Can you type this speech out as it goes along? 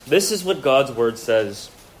This is what God's word says.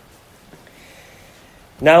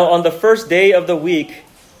 Now on the first day of the week,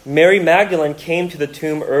 Mary Magdalene came to the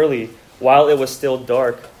tomb early, while it was still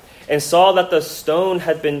dark, and saw that the stone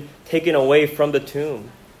had been taken away from the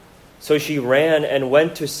tomb. So she ran and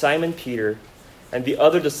went to Simon Peter and the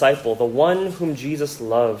other disciple, the one whom Jesus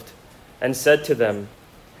loved, and said to them,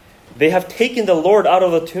 "They have taken the Lord out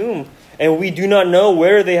of the tomb, and we do not know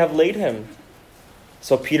where they have laid him."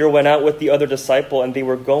 So Peter went out with the other disciple, and they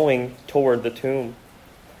were going toward the tomb.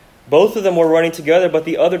 Both of them were running together, but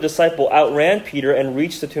the other disciple outran Peter and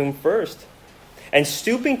reached the tomb first. And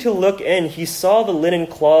stooping to look in, he saw the linen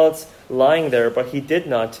cloths lying there, but he did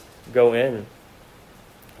not go in.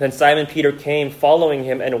 Then Simon Peter came, following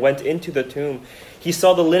him, and went into the tomb. He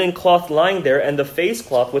saw the linen cloth lying there, and the face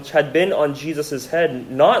cloth which had been on Jesus' head,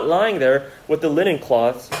 not lying there with the linen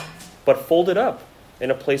cloths, but folded up in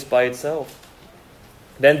a place by itself.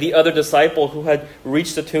 Then the other disciple who had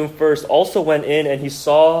reached the tomb first also went in, and he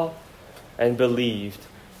saw and believed.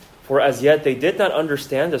 For as yet they did not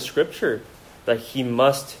understand the scripture, that he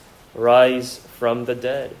must rise from the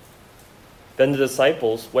dead. Then the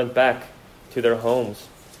disciples went back to their homes.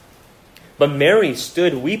 But Mary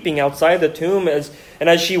stood weeping outside the tomb, and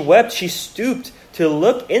as she wept, she stooped to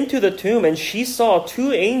look into the tomb, and she saw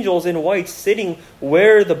two angels in white sitting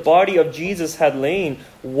where the body of Jesus had lain,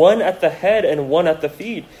 one at the head and one at the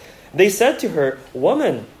feet. They said to her,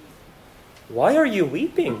 "Woman, why are you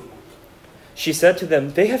weeping?" She said to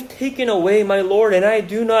them, "They have taken away my Lord, and I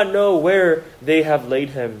do not know where they have laid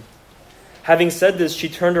him." Having said this, she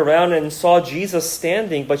turned around and saw Jesus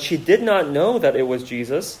standing, but she did not know that it was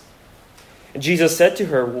Jesus. And Jesus said to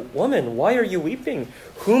her, "Woman, why are you weeping?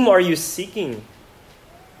 Whom are you seeking?"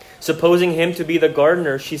 Supposing him to be the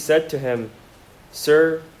gardener, she said to him,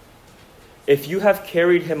 "Sir, if you have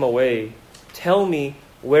carried him away, tell me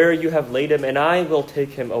where you have laid him, and I will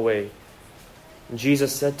take him away." And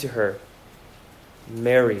Jesus said to her,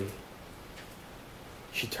 "Mary."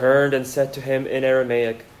 She turned and said to him in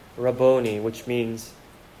Aramaic, "Rabboni," which means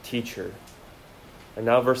teacher. And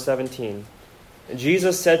now verse 17. And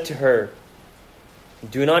Jesus said to her,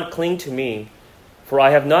 "Do not cling to me, for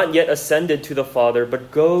I have not yet ascended to the Father,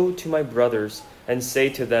 but go to my brothers and say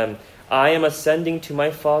to them, I am ascending to my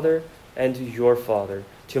Father and your Father,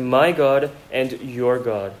 to my God and your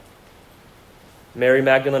God." Mary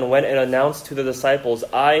Magdalene went and announced to the disciples,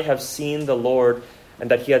 "I have seen the Lord," and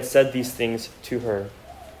that he had said these things to her.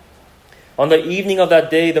 On the evening of that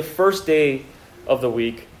day, the first day of the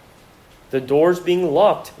week, the doors being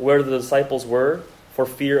locked where the disciples were for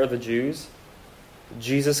fear of the Jews,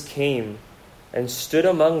 Jesus came and stood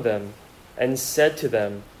among them and said to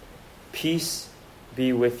them, "Peace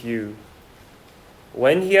be with you."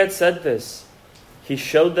 When he had said this, he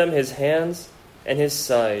showed them his hands and his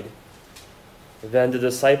side. Then the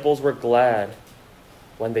disciples were glad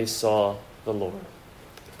when they saw the Lord.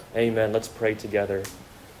 Amen. Let's pray together.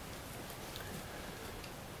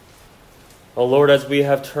 O Lord, as we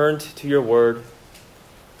have turned to your word,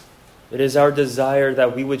 it is our desire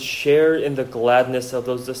that we would share in the gladness of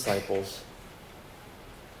those disciples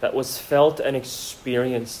that was felt and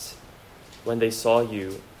experienced when they saw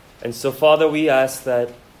you. And so, Father, we ask that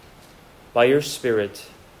by your Spirit,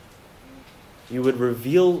 you would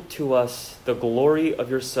reveal to us the glory of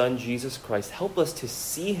your Son, Jesus Christ. Help us to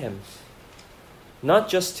see him, not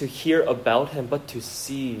just to hear about him, but to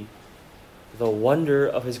see the wonder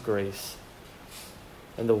of his grace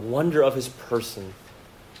and the wonder of his person.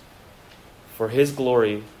 For his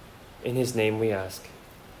glory, in his name we ask.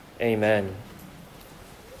 Amen.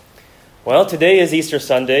 Well, today is Easter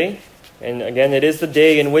Sunday, and again, it is the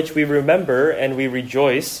day in which we remember and we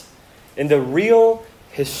rejoice in the real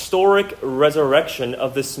historic resurrection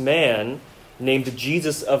of this man named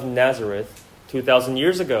Jesus of Nazareth 2,000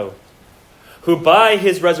 years ago, who by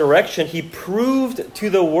his resurrection, he proved to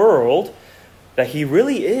the world that he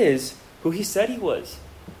really is who he said he was,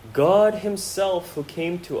 God himself who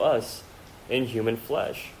came to us in human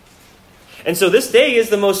flesh. And so this day is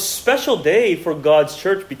the most special day for God's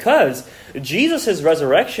church because Jesus'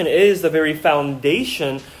 resurrection is the very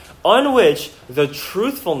foundation on which the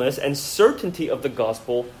truthfulness and certainty of the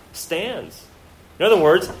gospel stands. In other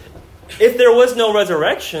words, if there was no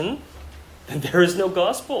resurrection, then there is no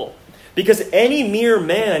gospel. Because any mere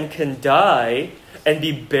man can die and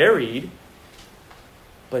be buried,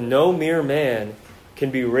 but no mere man can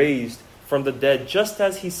be raised from the dead, just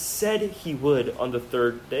as he said he would on the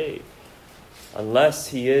third day, unless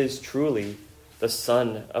he is truly the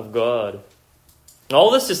Son of God.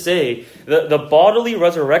 All this to say, the bodily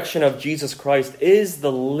resurrection of Jesus Christ is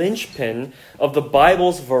the linchpin of the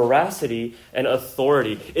Bible's veracity and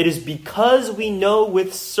authority. It is because we know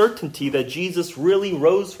with certainty that Jesus really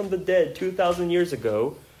rose from the dead 2,000 years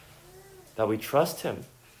ago that we trust him,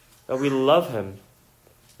 that we love him,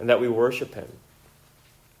 and that we worship him.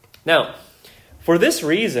 Now, for this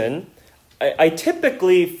reason, I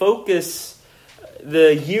typically focus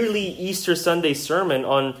the yearly Easter Sunday sermon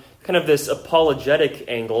on kind of this apologetic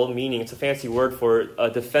angle, meaning it's a fancy word for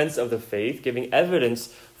a defense of the faith, giving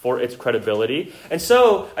evidence for its credibility. And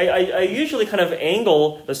so I usually kind of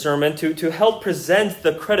angle the sermon to help present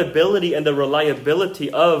the credibility and the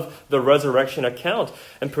reliability of the resurrection account,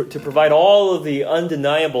 and to provide all of the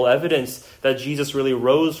undeniable evidence that Jesus really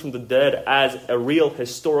rose from the dead as a real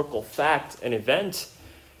historical fact and event.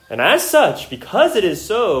 And as such, because it is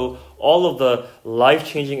so, all of the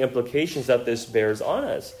life-changing implications that this bears on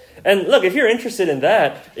us. And look, if you're interested in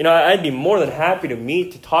that, I'd be more than happy to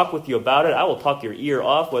meet, to talk with you about it. I will talk your ear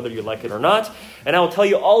off, whether you like it or not. And I will tell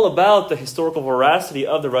you all about the historical veracity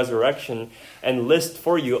of the resurrection and list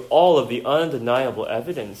for you all of the undeniable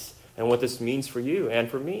evidence and what this means for you and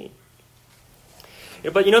for me.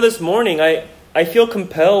 But this morning, I feel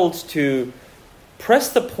compelled to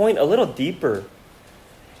press the point a little deeper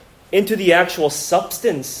into the actual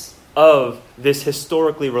substance of this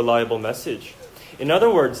historically reliable message. In other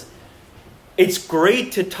words, it's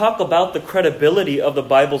great to talk about the credibility of the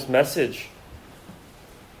Bible's message,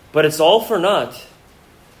 but it's all for naught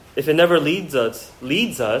if it never leads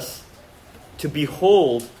us to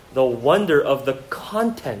behold the wonder of the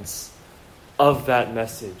contents of that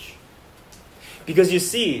message. Because you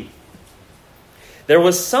see, there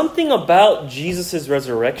was something about Jesus'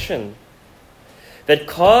 resurrection that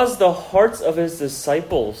caused the hearts of his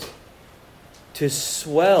disciples to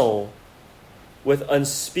swell with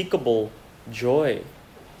unspeakable joy.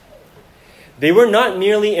 They were not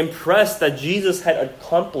merely impressed that Jesus had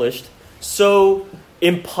accomplished so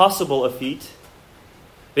impossible a feat.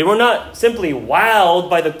 They were not simply wowed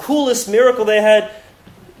by the coolest miracle they had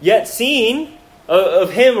yet seen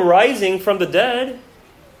of him rising from the dead,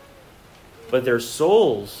 but their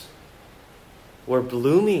souls were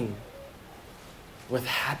blooming with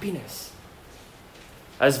happiness.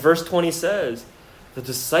 As verse 20 says, the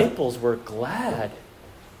disciples were glad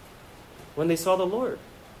when they saw the Lord.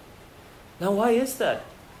 Now, why is that?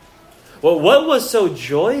 Well, what was so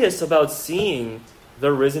joyous about seeing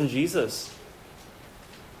the risen Jesus?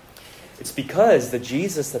 It's because the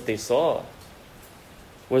Jesus that they saw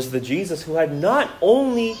was the Jesus who had not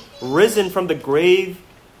only risen from the grave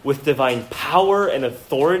with divine power and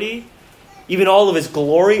authority, even all of his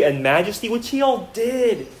glory and majesty, which he all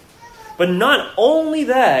did. But not only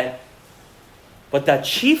that, but that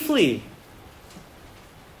chiefly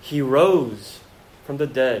he rose from the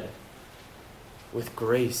dead with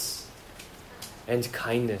grace and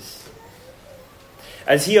kindness.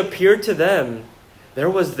 As he appeared to them, there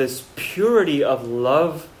was this purity of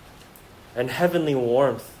love and heavenly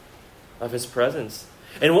warmth of his presence.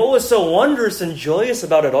 And what was so wondrous and joyous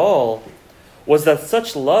about it all was that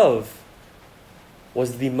such love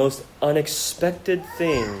was the most unexpected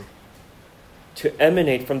thing to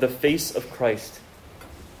emanate from the face of Christ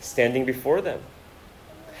standing before them.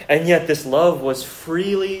 And yet this love was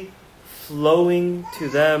freely flowing to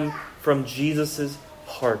them from Jesus'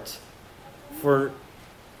 heart for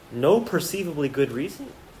no perceivably good reason.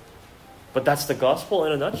 But that's the gospel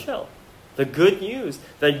in a nutshell. The good news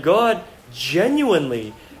that God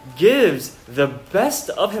genuinely gives the best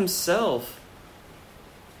of himself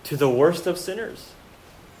to the worst of sinners.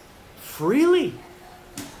 Freely.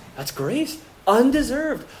 That's grace.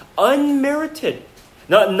 Undeserved. Unmerited.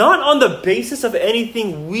 Not on the basis of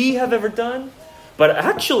anything we have ever done, but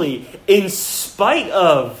actually in spite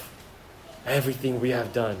of everything we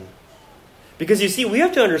have done. Because you see, we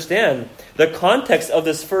have to understand the context of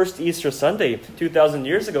this first Easter Sunday 2,000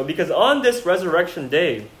 years ago. Because on this resurrection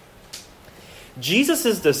day,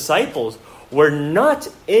 Jesus' disciples were not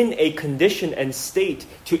in a condition and state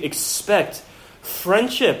to expect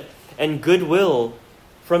friendship and goodwill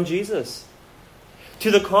from Jesus.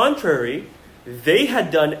 To the contrary, they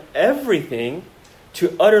had done everything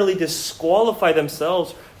to utterly disqualify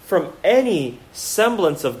themselves from any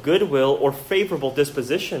semblance of goodwill or favorable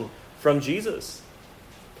disposition from Jesus.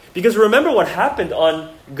 Because remember what happened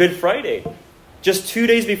on Good Friday, just 2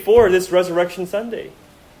 days before this Resurrection Sunday.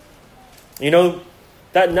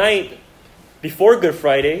 That night before Good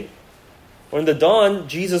Friday, when the dawn,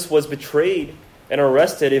 Jesus was betrayed and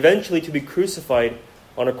arrested, eventually to be crucified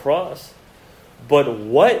on a cross. But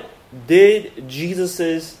what did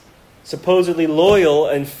Jesus' supposedly loyal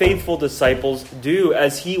and faithful disciples do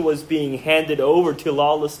as he was being handed over to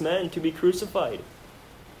lawless men to be crucified?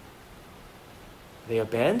 They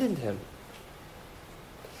abandoned him.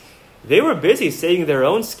 They were busy saving their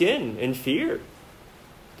own skin in fear,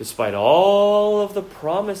 despite all of the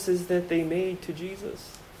promises that they made to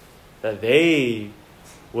Jesus, that they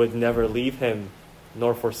would never leave him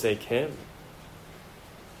nor forsake him.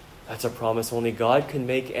 That's a promise only God can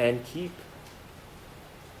make and keep.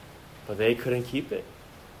 But they couldn't keep it.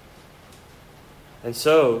 And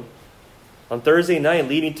so, on Thursday night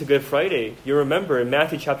leading to Good Friday, you remember in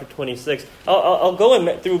Matthew chapter 26, I'll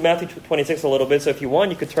go through Matthew 26 a little bit, so if you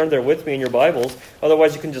want, you could turn there with me in your Bibles.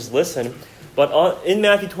 Otherwise, you can just listen. But in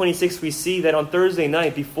Matthew 26, we see that on Thursday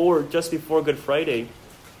night, just before Good Friday,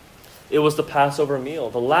 it was the Passover meal,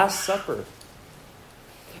 the Last Supper.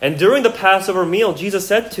 And during the Passover meal, Jesus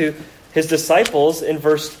said to his disciples in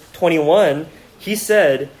verse 21, he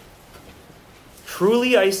said,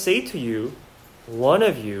 "Truly I say to you, one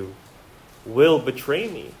of you will betray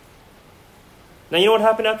me." Now you know what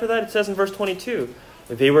happened after that? It says in verse 22,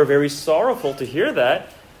 they were very sorrowful to hear that,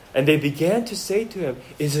 and they began to say to him,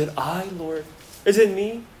 "Is it I, Lord? Is it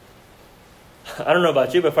me?" I don't know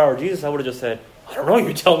about you, but if I were Jesus, I would have just said, "I don't know,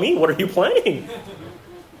 you tell me, what are you planning?"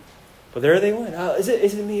 But there they went. Is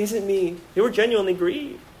it me? Is it me? They were genuinely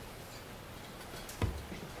grieved.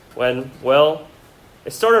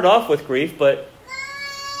 It started off with grief, but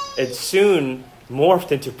it soon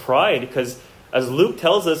morphed into pride, because as Luke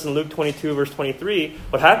tells us in Luke 22, verse 23,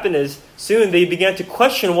 what happened is soon they began to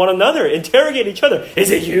question one another, interrogate each other.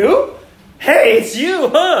 "Is it you? Hey, it's you,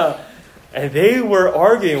 huh?" And they were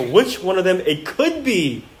arguing which one of them it could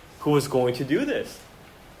be who was going to do this.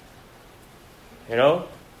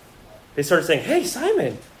 They started saying, "Hey,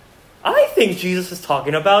 Simon, I think Jesus is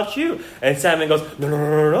talking about you." And Simon goes,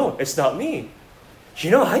 No, it's not me.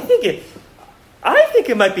 I think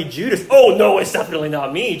it might be Judas." "Oh, no, it's definitely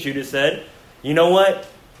not me," Judas said. "You know what?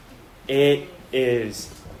 It is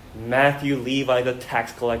Matthew, Levi, the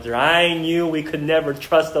tax collector. I knew we could never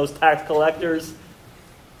trust those tax collectors."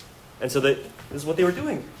 And so this is what they were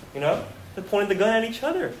doing, They're pointing the gun at each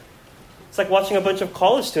other. It's like watching a bunch of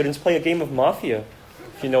college students play a game of Mafia,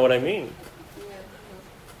 if you know what I mean.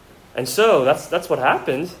 And so that's what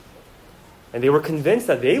happened. And they were convinced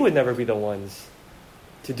that they would never be the ones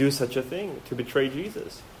to do such a thing, to betray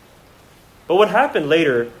Jesus. But what happened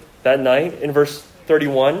later that night in verse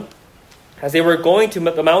 31, as they were going to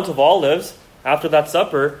the Mount of Olives after that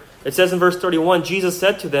supper, it says in verse 31, Jesus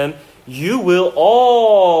said to them, "You will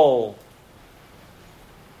all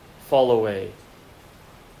fall away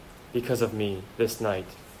because of me this night.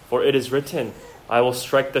 For it is written, I will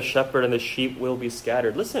strike the shepherd and the sheep will be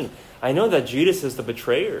scattered." Listen, I know that Judas is the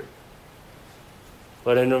betrayer.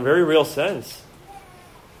 But in a very real sense,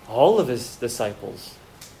 all of his disciples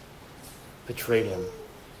betrayed him,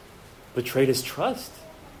 betrayed his trust.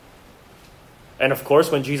 And of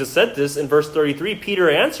course, when Jesus said this in verse 33, Peter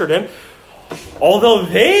answered him, "Although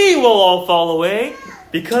they will all fall away,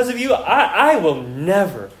 because of you, I will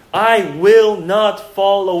not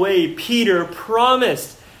fall away." Peter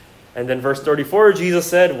promised. And then verse 34, Jesus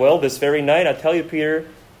said, "Well, this very night, I tell you, Peter,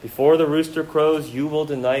 before the rooster crows, you will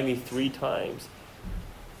deny me 3 times.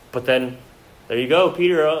 But then, there you go,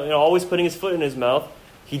 Peter, always putting his foot in his mouth.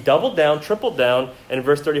 He doubled down, tripled down, and in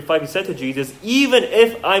verse 35 he said to Jesus, "Even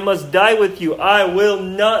if I must die with you, I will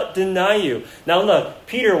not deny you." Now look,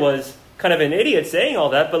 Peter was kind of an idiot saying all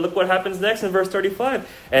that, but look what happens next in verse 35.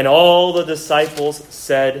 And all the disciples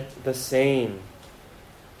said the same.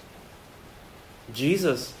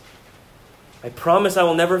 "Jesus, I promise I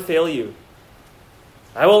will never fail you.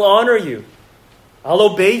 I will honor you. I'll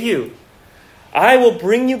obey you. I will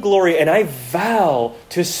bring you glory, and I vow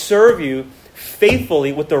to serve you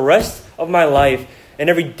faithfully with the rest of my life and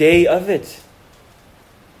every day of it."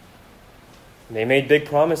 And they made big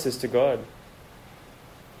promises to God.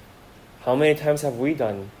 How many times have we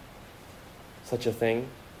done such a thing?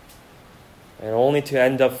 And only to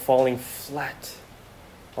end up falling flat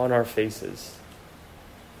on our faces.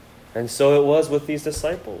 And so it was with these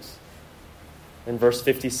disciples. In verse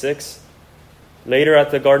 56, later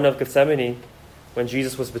at the Garden of Gethsemane, when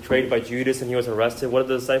Jesus was betrayed by Judas and he was arrested, what did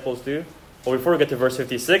the disciples do? Well, before we get to verse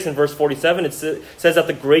 56, in verse 47, it says that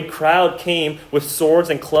the great crowd came with swords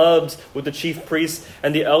and clubs with the chief priests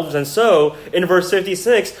and the elders. And so, in verse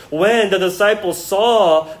 56, when the disciples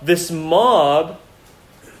saw this mob,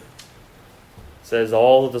 it says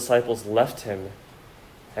all the disciples left him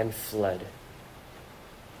and fled.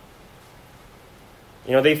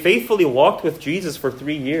 They faithfully walked with Jesus for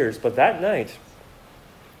 3 years, but that night,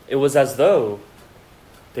 it was as though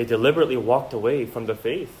they deliberately walked away from the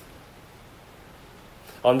faith.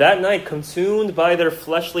 On that night, consumed by their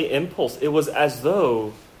fleshly impulse, it was as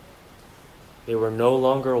though they were no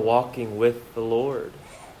longer walking with the Lord,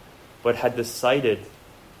 but had decided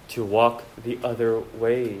to walk the other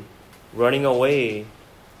way, running away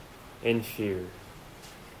in fear.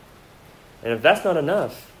 And if that's not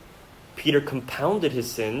enough, Peter compounded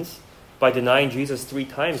his sins by denying Jesus 3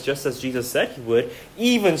 times, just as Jesus said he would,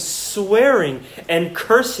 even swearing and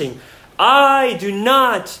cursing, "I do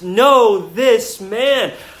not know this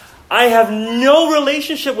man. I have no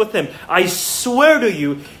relationship with him. I swear to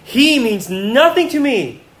you, he means nothing to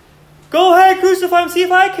me. Go ahead, crucify him, see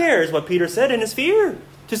if I care," is what Peter said in his fear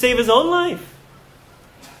to save his own life.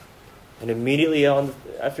 And immediately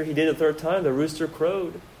after he did it the 3rd time, the rooster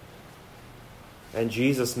crowed. And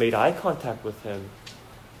Jesus made eye contact with him.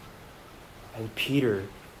 And Peter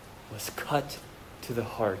was cut to the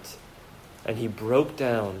heart. And he broke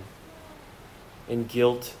down in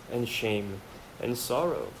guilt and shame and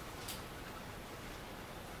sorrow.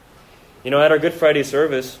 You know, at our Good Friday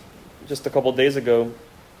service, just a couple days ago,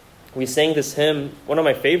 we sang this hymn, one of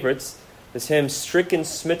my favorites, this hymn, "Stricken,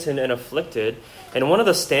 Smitten, and Afflicted." And one of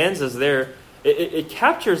the stanzas there, it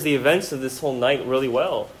captures the events of this whole night really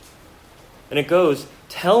well. And it goes,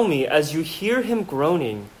 "Tell me, as you hear him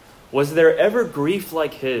groaning, was there ever grief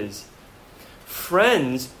like his?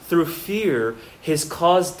 Friends, through fear, his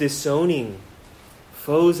cause disowning,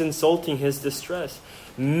 foes insulting his distress.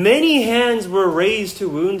 Many hands were raised to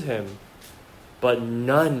wound him, but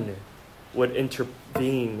none would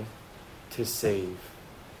intervene to save.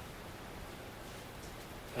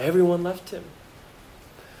 Everyone left him.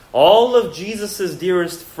 All of Jesus'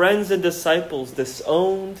 dearest friends and disciples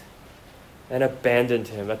disowned and abandoned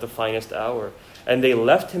him at the finest hour. And they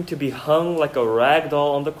left him to be hung like a rag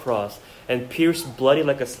doll on the cross and pierced bloody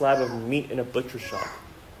like a slab of meat in a butcher shop.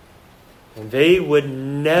 And they would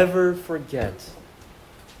never forget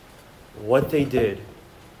what they did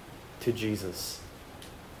to Jesus.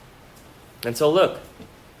 And so look,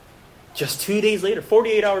 just 2 days later,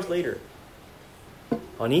 48 hours later,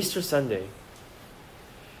 on Easter Sunday,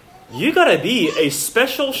 you gotta be a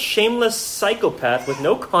special, shameless psychopath with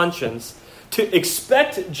no conscience to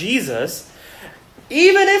expect Jesus,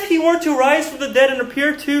 even if he were to rise from the dead and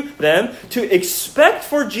appear to them, to expect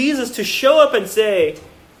for Jesus to show up and say,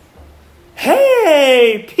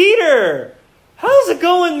 "Hey, Peter, how's it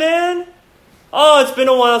going, man? Oh, it's been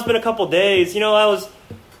a while. It's been a couple days. You know, I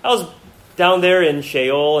was down there in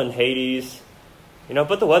Sheol and Hades, you know,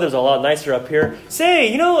 but the weather's a lot nicer up here. Say,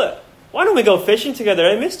 you know, why don't we go fishing together?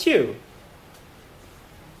 I missed you."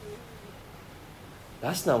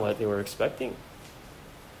 That's not what they were expecting.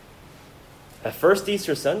 At first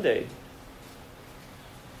Easter Sunday,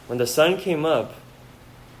 when the sun came up,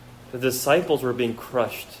 the disciples were being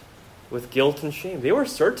crushed with guilt and shame. They were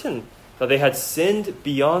certain that they had sinned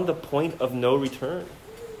beyond the point of no return.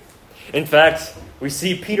 In fact, we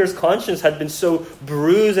see Peter's conscience had been so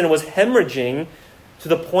bruised and was hemorrhaging to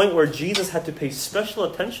the point where Jesus had to pay special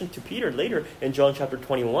attention to Peter later in John chapter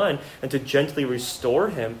 21 and to gently restore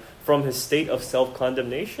him from his state of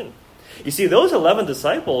self-condemnation. You see, those 11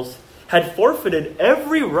 disciples had forfeited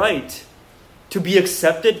every right to be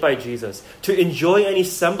accepted by Jesus, to enjoy any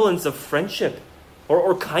semblance of friendship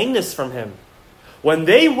or kindness from him. When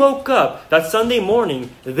they woke up that Sunday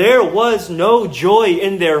morning, there was no joy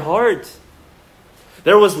in their heart.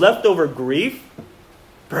 There was leftover grief,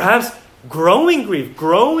 perhaps growing grief,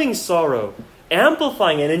 growing sorrow,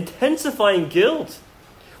 amplifying and intensifying guilt,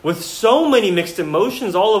 with so many mixed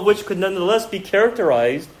emotions, all of which could nonetheless be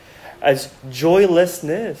characterized as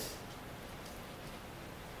joylessness.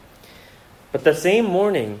 But the same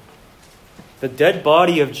morning, the dead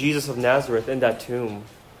body of Jesus of Nazareth in that tomb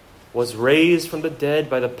was raised from the dead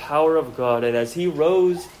by the power of God. And as he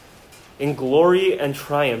rose in glory and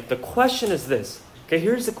triumph, the question is this. Okay,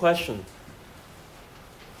 here's the question.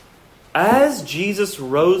 As Jesus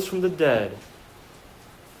rose from the dead,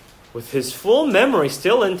 with his full memory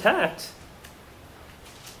still intact,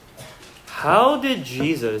 how did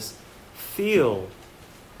Jesus feel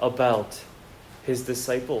about his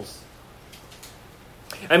disciples?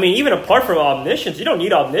 I mean, even apart from omniscience, you don't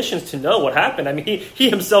need omniscience to know what happened. I mean, he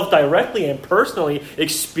himself directly and personally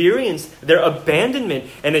experienced their abandonment,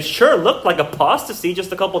 and it sure looked like apostasy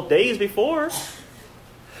just a couple days before.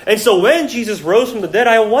 And so when Jesus rose from the dead,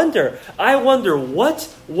 I wonder what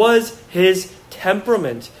was his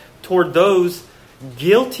temperament toward those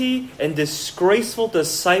guilty and disgraceful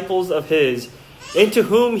disciples of his, into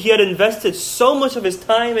whom he had invested so much of his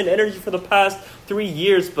time and energy for the past 3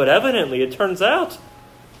 years, but evidently it turns out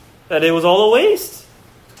that it was all a waste.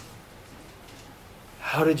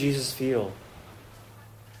 How did Jesus feel?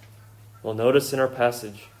 Well, notice in our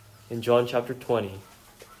passage in John chapter 20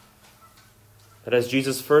 that as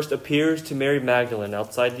Jesus first appears to Mary Magdalene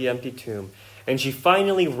outside the empty tomb, and she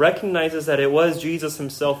finally recognizes that it was Jesus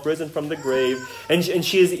himself risen from the grave, and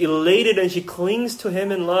she is elated and she clings to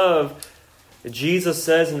him in love, Jesus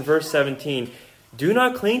says in verse 17, "Do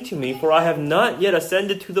not cling to me, for I have not yet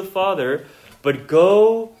ascended to the Father, but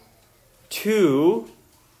go to..."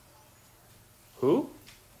 Who?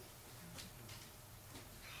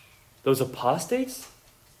 Those apostates?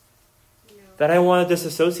 That I want to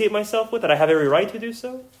disassociate myself with, that I have every right to do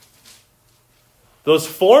so? Those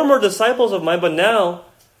former disciples of mine, but now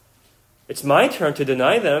it's my turn to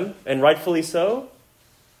deny them, and rightfully so.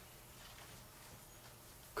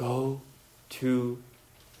 Go to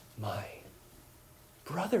my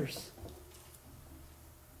brothers.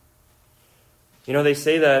 You know, they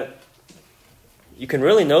say that you can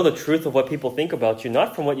really know the truth of what people think about you,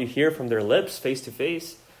 not from what you hear from their lips face to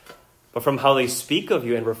face, but from how they speak of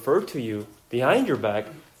you and refer to you behind your back,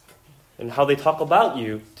 and how they talk about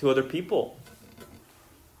you to other people.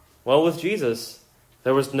 Well, with Jesus,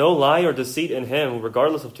 there was no lie or deceit in him,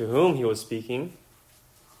 regardless of to whom he was speaking.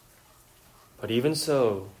 But even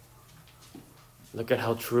so, look at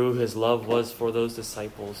how true his love was for those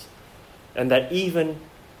disciples. And that even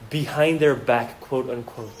behind their back, quote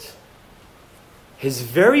unquote, his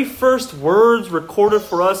very first words recorded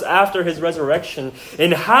for us after his resurrection,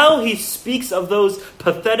 and how he speaks of those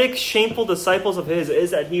pathetic, shameful disciples of his,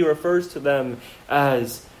 is that he refers to them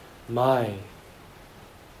as my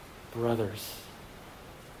brothers.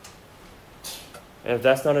 And if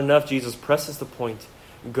that's not enough, Jesus presses the point.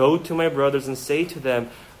 Go to my brothers and say to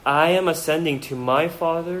them, I am ascending to my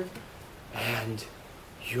Father and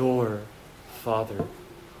your Father,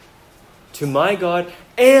 to my God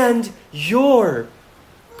and your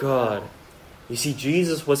God. You see,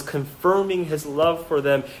 Jesus was confirming his love for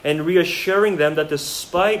them and reassuring them that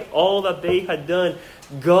despite all that they had done,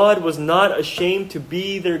 God was not ashamed to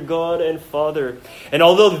be their God and Father. And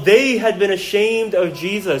although they had been ashamed of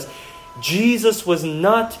Jesus, Jesus was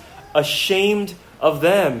not ashamed of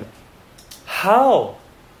them. How?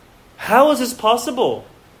 How is this possible?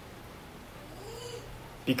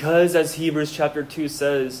 Because as Hebrews chapter 2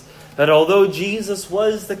 says, that although Jesus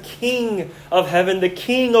was the King of heaven, the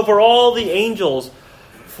King over all the angels,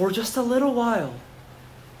 for just a little while,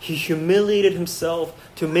 he humiliated himself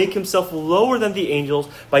to make himself lower than the angels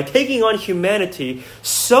by taking on humanity,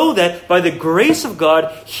 so that by the grace of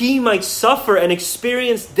God, he might suffer and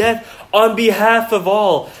experience death on behalf of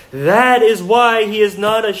all. That is why he is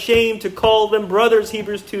not ashamed to call them brothers,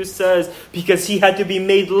 Hebrews 2 says, because he had to be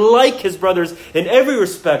made like his brothers in every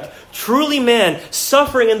respect, truly man,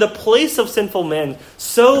 suffering in the place of sinful men,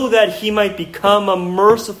 so that he might become a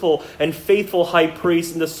merciful and faithful high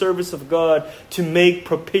priest in the service of God to make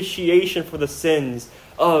propitiation for the sins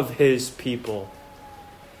of his people.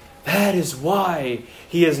 That is why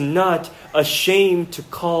he is not ashamed to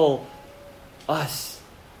call us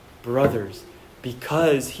brothers,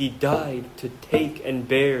 because he died to take and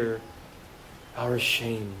bear our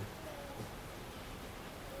shame.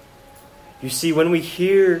 You see, when we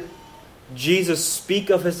hear Jesus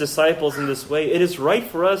speak of his disciples in this way, it is right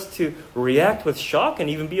for us to react with shock and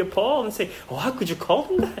even be appalled and say, oh, how could you call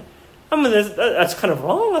them that? I mean, that's kind of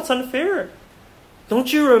wrong. That's unfair.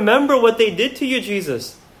 Don't you remember what they did to you,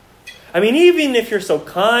 Jesus? I mean, even if you're so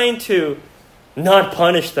kind to not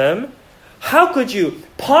punish them, how could you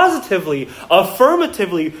positively,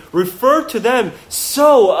 affirmatively refer to them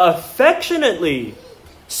so affectionately,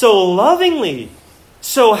 so lovingly,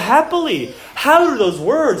 so happily? How do those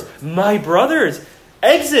words, my brothers,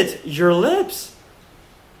 exit your lips?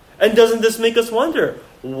 And doesn't this make us wonder,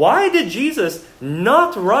 why did Jesus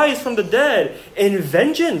not rise from the dead in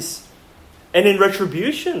vengeance and in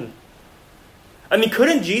retribution? I mean,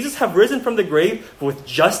 couldn't Jesus have risen from the grave with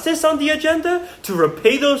justice on the agenda to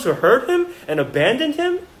repay those who hurt him and abandoned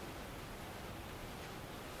him?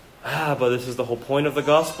 But this is the whole point of the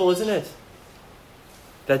gospel, isn't it?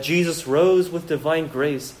 That Jesus rose with divine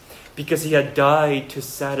grace because he had died to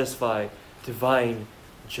satisfy divine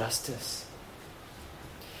justice.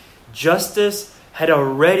 Justice had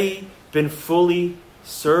already been fully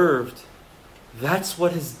served. That's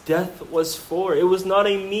what his death was for. It was not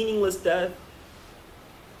a meaningless death.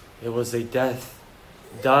 It was a death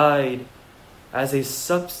died as a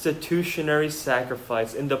substitutionary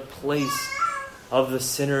sacrifice in the place of the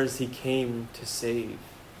sinners he came to save.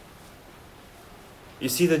 You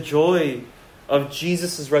see, the joy of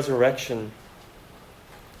Jesus' resurrection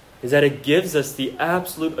is that it gives us the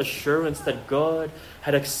absolute assurance that God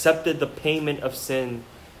had accepted the payment of sin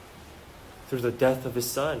through the death of his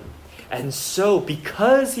Son. And so,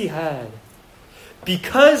 because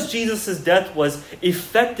Jesus' death was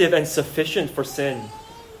effective and sufficient for sin,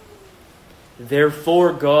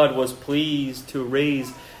 therefore God was pleased to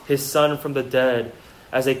raise his Son from the dead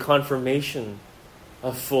as a confirmation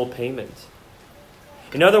of full payment.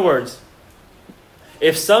 In other words,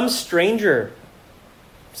 if some stranger,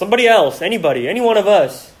 somebody else, anybody, any one of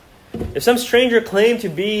us, if some stranger claimed to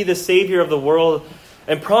be the Savior of the world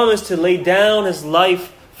and promised to lay down his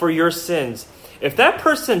life for your sins, if that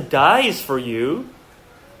person dies for you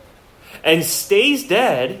and stays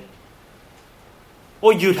dead,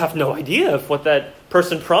 well, you'd have no idea if what that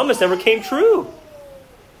person promised ever came true.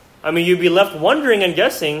 I mean, you'd be left wondering and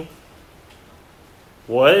guessing,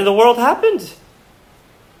 what in the world happened?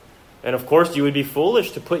 And of course, you would be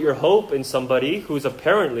foolish to put your hope in somebody who's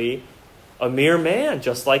apparently a mere man,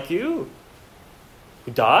 just like you,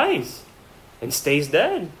 who dies and stays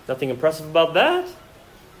dead. Nothing impressive about that.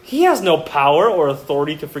 He has no power or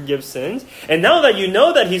authority to forgive sins. And now that you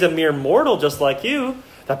know that he's a mere mortal just like you,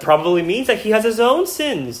 that probably means that he has his own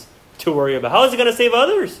sins to worry about. How is he going to save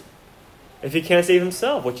others if he can't save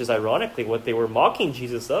himself? Which is ironically what they were mocking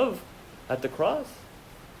Jesus of at the cross.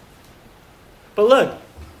 But look,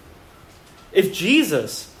 if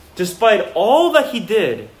Jesus, despite all that he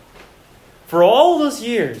did for all those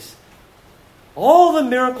years, all the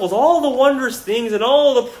miracles, all the wondrous things, and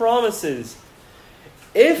all the promises,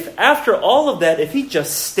 if after all of that, if he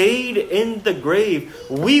just stayed in the grave,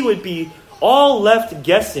 we would be all left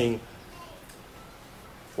guessing,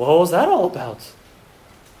 what was that all about?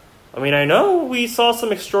 I mean, I know we saw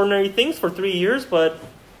some extraordinary things for 3 years, but,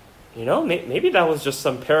 maybe that was just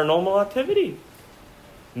some paranormal activity.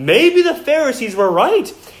 Maybe the Pharisees were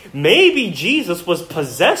right. Maybe Jesus was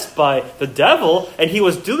possessed by the devil and he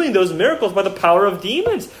was doing those miracles by the power of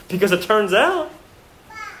demons. Because it turns out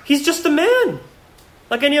he's just a man,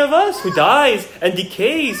 like any of us, who dies and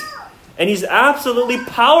decays, and he's absolutely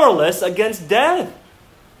powerless against death.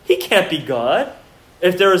 He can't be God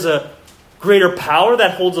if there is a greater power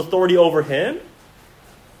that holds authority over him.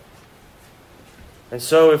 And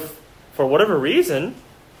so if, for whatever reason,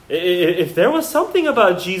 if there was something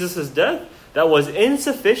about Jesus' death that was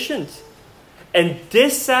insufficient and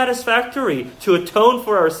dissatisfactory to atone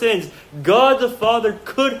for our sins, God the Father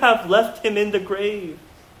could have left him in the grave.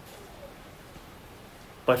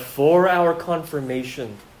 But for our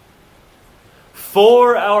confirmation,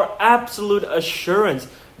 for our absolute assurance,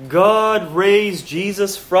 God raised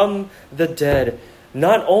Jesus from the dead,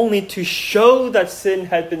 not only to show that sin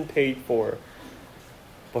had been paid for,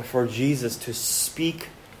 but for Jesus to speak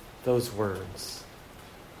those words.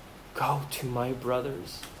 Go to my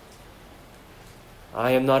brothers.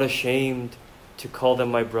 I am not ashamed to call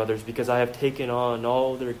them my brothers, because I have taken on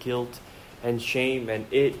all their guilt and shame, and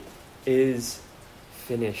it is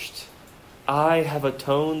finished. I have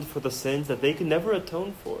atoned for the sins that they could never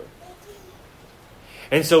atone for.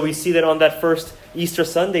 And so we see that on that first Easter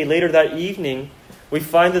Sunday, later that evening, we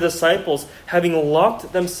find the disciples having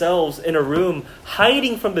locked themselves in a room,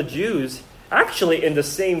 hiding from the Jews, actually in the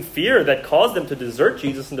same fear that caused them to desert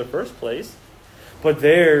Jesus in the first place. But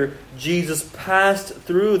there, Jesus passed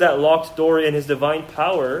through that locked door in his divine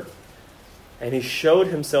power, and he showed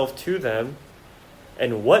himself to them.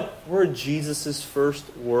 And what were Jesus'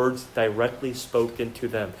 first words directly spoken to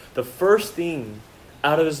them? The first thing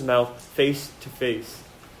out of his mouth, face to face: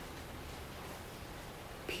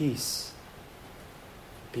 peace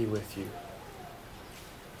be with you.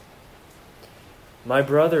 My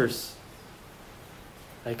brothers,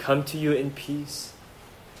 I come to you in peace,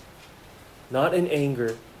 not in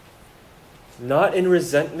anger, not in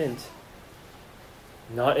resentment,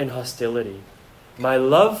 not in hostility. My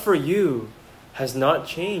love for you has not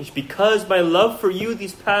changed, because my love for you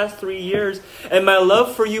these past 3 years, and my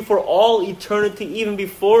love for you for all eternity, even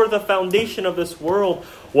before the foundation of this world,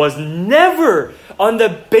 was never on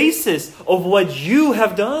the basis of what you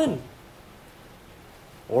have done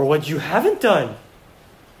or what you haven't done.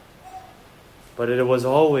 But it was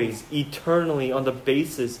always eternally on the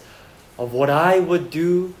basis of what I would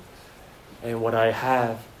do and what I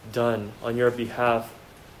have done on your behalf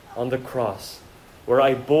on the cross, where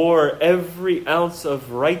I bore every ounce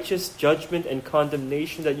of righteous judgment and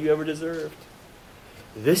condemnation that you ever deserved.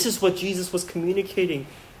 This is what Jesus was communicating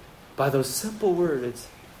by those simple words: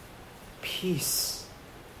 peace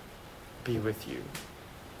be with you.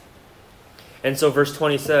 And so verse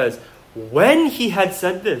 20 says, when he had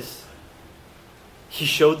said this, he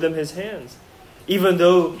showed them his hands. Even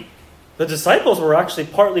though the disciples were actually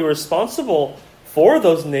partly responsible for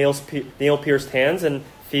those nail-pierced hands and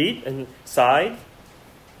feet and side.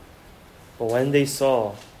 But when they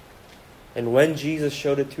saw And when Jesus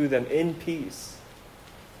showed it to them in peace,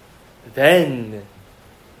 then,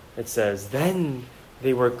 it says, then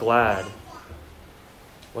they were glad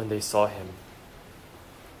when they saw him.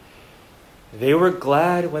 They were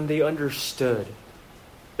glad when they understood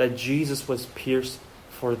that Jesus was pierced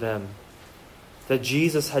for them, that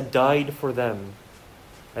Jesus had died for them,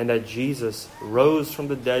 and that Jesus rose from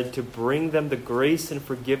the dead to bring them the grace and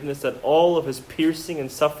forgiveness that all of his piercing and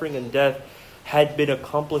suffering and death had been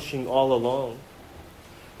accomplishing all along.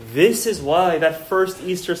 This is why that first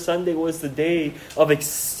Easter Sunday was the day of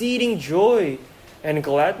exceeding joy and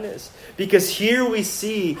gladness. Because here we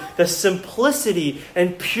see the simplicity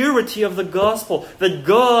and purity of the gospel, that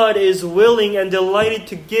God is willing and delighted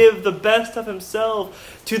to give the best of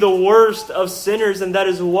himself to the worst of sinners, and that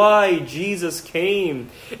is why Jesus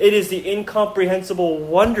came. It is the incomprehensible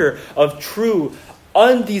wonder of true,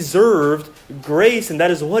 undeserved grace, and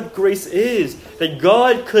that is what grace is, that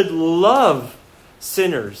God could love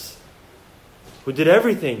sinners who did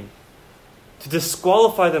everything to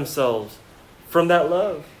disqualify themselves from that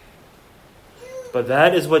love. But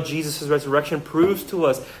that is what Jesus' resurrection proves to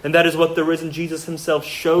us, and that is what the risen Jesus himself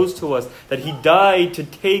shows to us, that he died to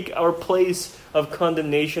take our place of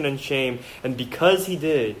condemnation and shame, and because he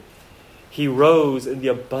did, he rose in the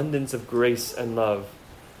abundance of grace and love,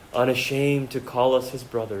 unashamed to call us his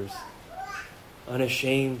brothers,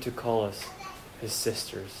 unashamed to call us his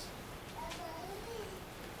sisters.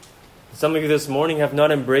 Some of you this morning have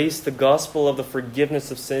not embraced the gospel of the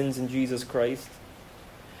forgiveness of sins in Jesus Christ.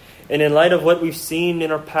 And in light of what we've seen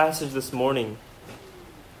in our passage this morning,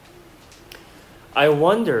 I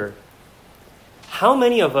wonder how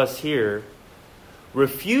many of us here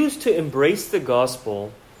refuse to embrace the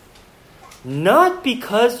gospel not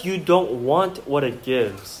because you don't want what it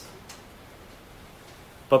gives,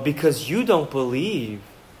 but because you don't believe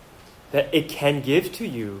that it can give to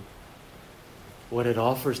you what it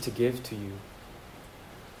offers to give to you.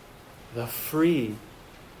 The free,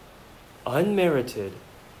 unmerited,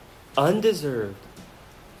 undeserved,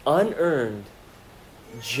 unearned,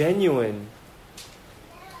 genuine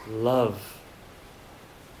love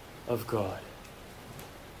of God.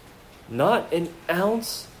 Not an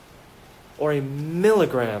ounce or a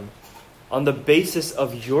milligram on the basis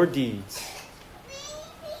of your deeds,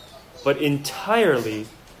 but entirely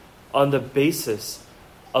on the basis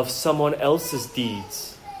of someone else's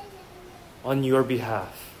deeds on your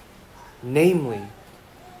behalf. Namely,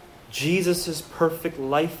 Jesus' perfect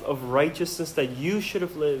life of righteousness that you should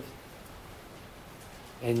have lived,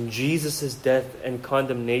 and Jesus' death and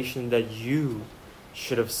condemnation that you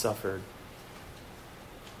should have suffered.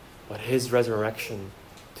 But his resurrection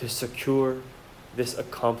to secure this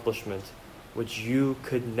accomplishment which you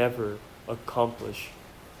could never accomplish.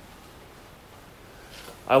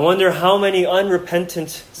 I wonder how many unrepentant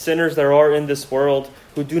sinners there are in this world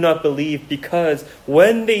who do not believe, because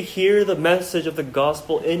when they hear the message of the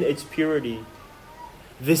gospel in its purity,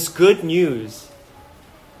 this good news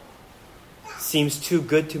seems too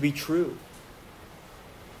good to be true.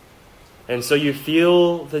 And so you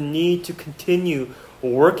feel the need to continue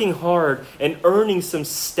working hard and earning some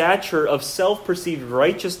stature of self-perceived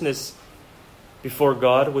righteousness before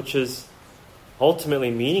God, which is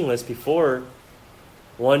ultimately meaningless before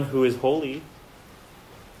one who is holy.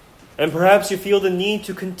 And perhaps you feel the need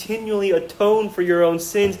to continually atone for your own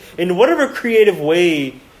sins in whatever creative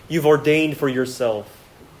way you've ordained for yourself,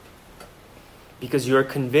 because you are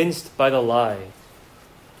convinced by the lie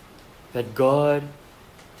that God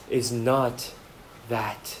is not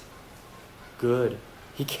that good.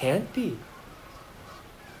 He can't be.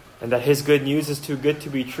 And that his good news is too good to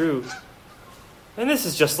be true. And this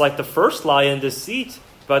is just like the first lie and deceit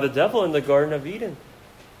by the devil in the Garden of Eden.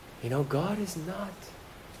 You know, God is not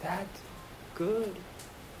that good.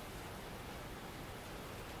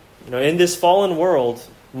 You know, in this fallen world,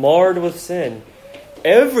 marred with sin,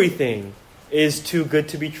 everything is too good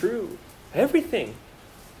to be true. Everything.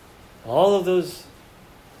 All of those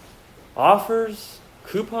offers,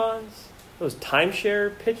 coupons, those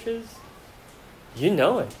timeshare pitches, you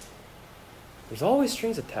know it. There's always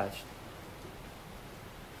strings attached.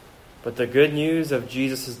 But the good news of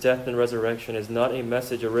Jesus' death and resurrection is not a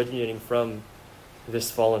message originating from this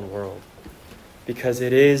fallen world, because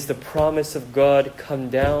it is the promise of God come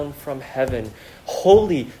down from heaven,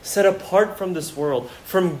 holy, set apart from this world,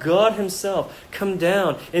 from God himself, come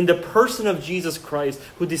down in the person of Jesus Christ,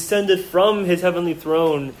 who descended from his heavenly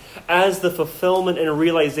throne as the fulfillment and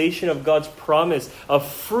realization of God's promise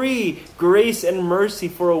of free grace and mercy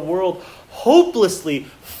for a world hopelessly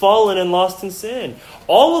fallen and lost in sin.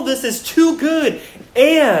 All of this is too good,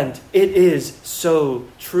 and it is so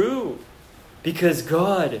true, because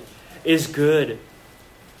God is good,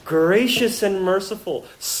 gracious and merciful,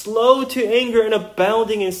 slow to anger and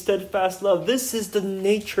abounding in steadfast love. This is the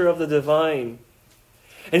nature of the divine.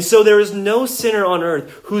 And so there is no sinner on earth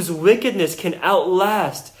whose wickedness can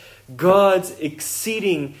outlast God's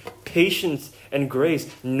exceeding patience and grace.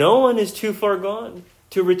 No one is too far gone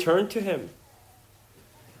to return to him.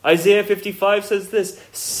 Isaiah 55 says this,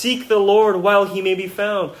 "Seek the Lord while he may be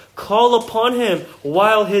found. Call upon him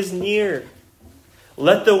while he is near.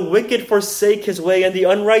 Let the wicked forsake his way and the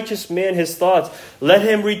unrighteous man his thoughts. Let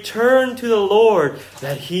him return to the Lord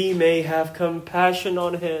that he may have compassion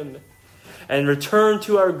on him. And return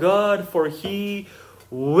to our God, for he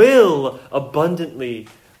will abundantly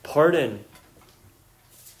pardon."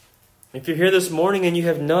 If you're here this morning and you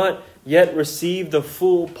have not yet received the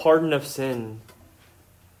full pardon of sin,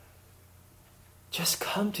 just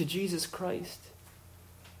come to Jesus Christ,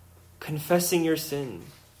 confessing your sin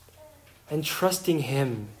and trusting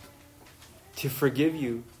him to forgive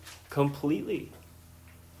you completely.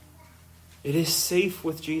 It is safe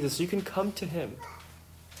with Jesus. You can come to him.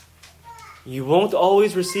 You won't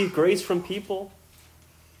always receive grace from people.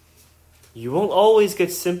 You won't always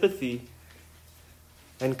get sympathy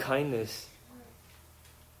and kindness.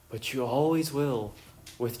 But you always will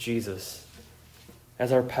with Jesus.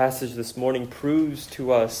 As our passage this morning proves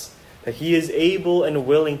to us that he is able and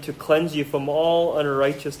willing to cleanse you from all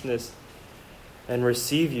unrighteousness and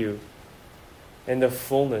receive you in the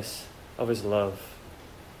fullness of his love.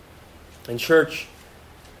 And church,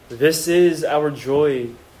 this is our joy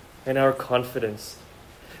and our confidence,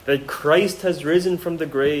 that Christ has risen from the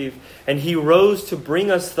grave, and he rose to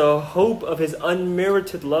bring us the hope of his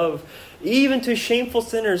unmerited love, even to shameful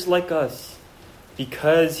sinners like us,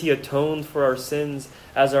 because he atoned for our sins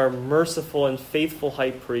as our merciful and faithful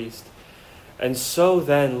high priest. And so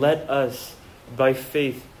then, let us, by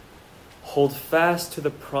faith, hold fast to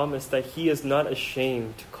the promise that he is not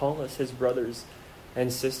ashamed to call us his brothers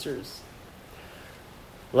and sisters.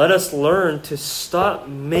 Let us learn to stop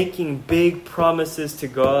making big promises to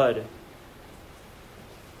God,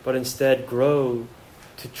 but instead grow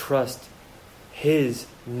to trust his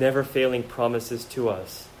never-failing promises to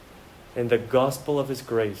us in the gospel of his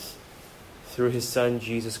grace through his Son,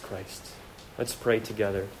 Jesus Christ. Let's pray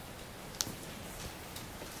together.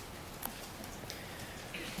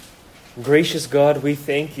 Gracious God, we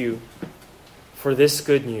thank you for this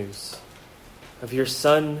good news of your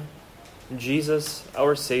Son, Jesus,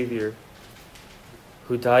 our Savior,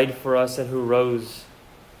 who died for us and who rose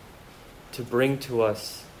to bring to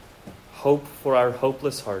us hope for our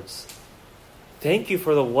hopeless hearts. Thank you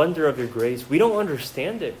for the wonder of your grace. We don't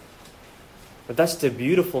understand it, but that's the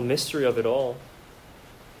beautiful mystery of it all.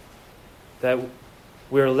 That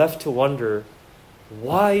we're left to wonder,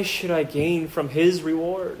 why should I gain from his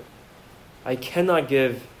reward? I cannot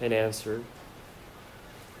give an answer.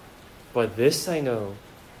 But this I know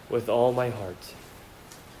with all my heart.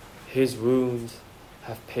 His wounds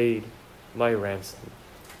have paid my ransom.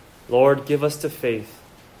 Lord, give us the faith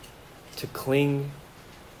to cling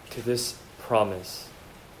to this promise.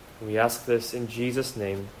 We ask this in Jesus'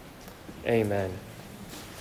 name. Amen.